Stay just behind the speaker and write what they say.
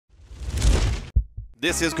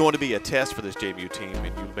This is going to be a test for this JMU team,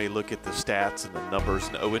 and you may look at the stats and the numbers.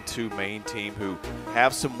 An 0-2 Maine team who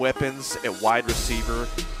have some weapons at wide receiver.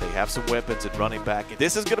 They have some weapons at running back.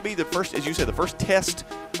 This is going to be the first, as you said, the first test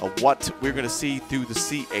of what we're going to see through the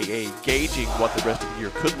CAA, gauging what the rest of the year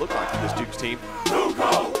could look like for this Dukes team.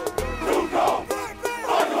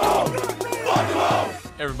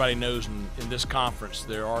 Everybody knows in this conference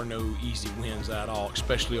there are no easy wins at all,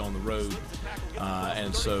 especially on the road.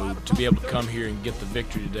 And so to be able to come here and get the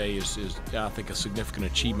victory today is, I think, a significant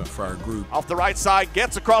achievement for our group. Off the right side,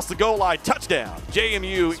 gets across the goal line, touchdown.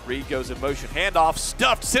 JMU, Reed goes in motion, handoff,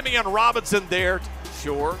 stuffed, Simeon Robinson there.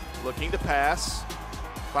 Shore, looking to pass,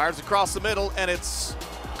 fires across the middle, and it's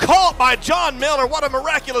caught by John Miller. What a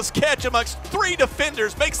miraculous catch amongst three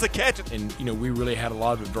defenders, makes the catch. And, you know, we really had a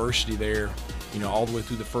lot of adversity there, you know, all the way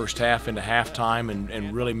through the first half into halftime,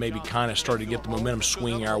 and really maybe kind of started to get the momentum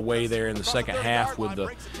swing our way there in the second half with the,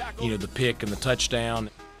 you know, the pick and the touchdown.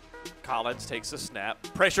 Collins takes a snap.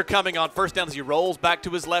 Pressure coming on first down as he rolls back to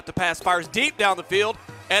his left. The pass fires deep down the field,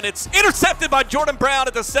 and it's intercepted by Jordan Brown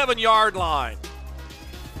at the 7-yard line.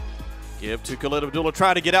 Give to Khalid. Abdullah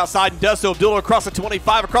trying to get outside and does so. Abdullah across the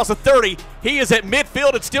 25, across the 30. He is at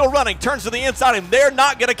midfield and still running. Turns to the inside, and they're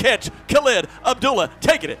not going to catch Khalid. Abdullah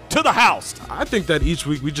taking it to the house. I think that each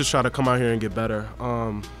week we just try to come out here and get better.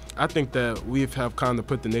 I think that we have kind of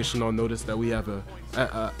put the nation on notice that we have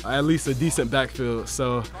at least a decent backfield.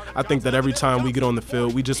 So I think that every time we get on the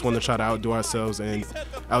field, we just want to try to outdo ourselves and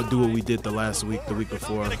outdo what we did the last week, the week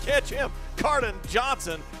before. Going to catch him, Cardon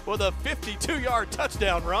Johnson, with a 52-yard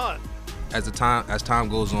touchdown run. As time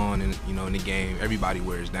goes on, and you know, in the game, everybody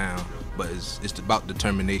wears down, but it's about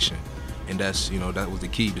determination, and that's, you know, that was the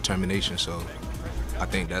key, determination. So I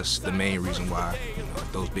think that's the main reason why, you know,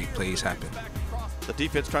 those big plays happen. The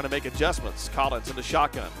defense trying to make adjustments. Collins in the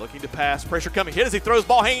shotgun, looking to pass. Pressure coming. Hit as he throws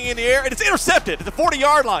ball hanging in the air, and it's intercepted at the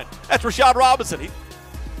 40-yard line. That's Rashad Robinson.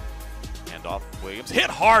 Handoff Williams. Hit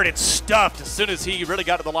hard and stuffed as soon as he really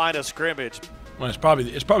got to the line of scrimmage. Well, it's probably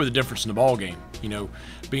the difference in the ball game. You know,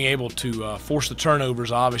 being able to force the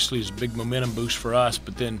turnovers obviously is a big momentum boost for us,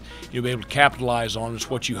 but then you'll be able to capitalize on it. It's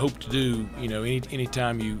what you hope to do. You know,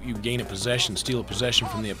 anytime you gain a possession, steal a possession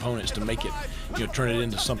from the opponents to make it, you know, turn it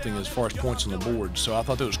into something as far as points on the board. So I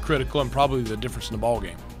thought that was critical and probably the difference in the ball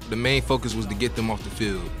game. The main focus was to get them off the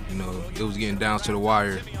field. You know, it was getting down to the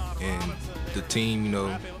wire, and the team, you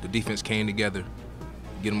know, the defense came together,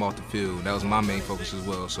 get them off the field. That was my main focus as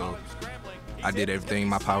well. So I did everything in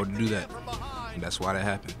my power to do that, and that's why that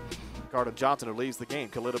happened. Cardon Johnson who leads the game.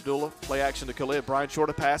 Khalid Abdullah, play action to Khalid. Brian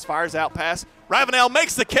short of pass, fires out pass. Ravenel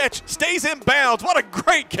makes the catch, stays in bounds. What a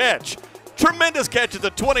great catch. Tremendous catch at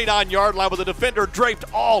the 29-yard line with the defender draped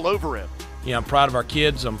all over him. Yeah, I'm proud of our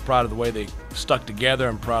kids. I'm proud of the way they stuck together.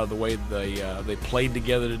 I'm proud of the way they played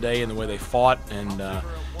together today and the way they fought,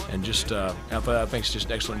 and just I think it's just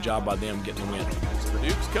an excellent job by them getting the win. So the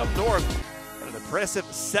Dukes come north. An impressive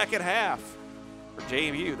second half for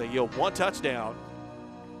JMU. They yield one touchdown,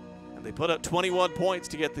 and they put up 21 points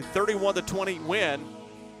to get the 31-20 win.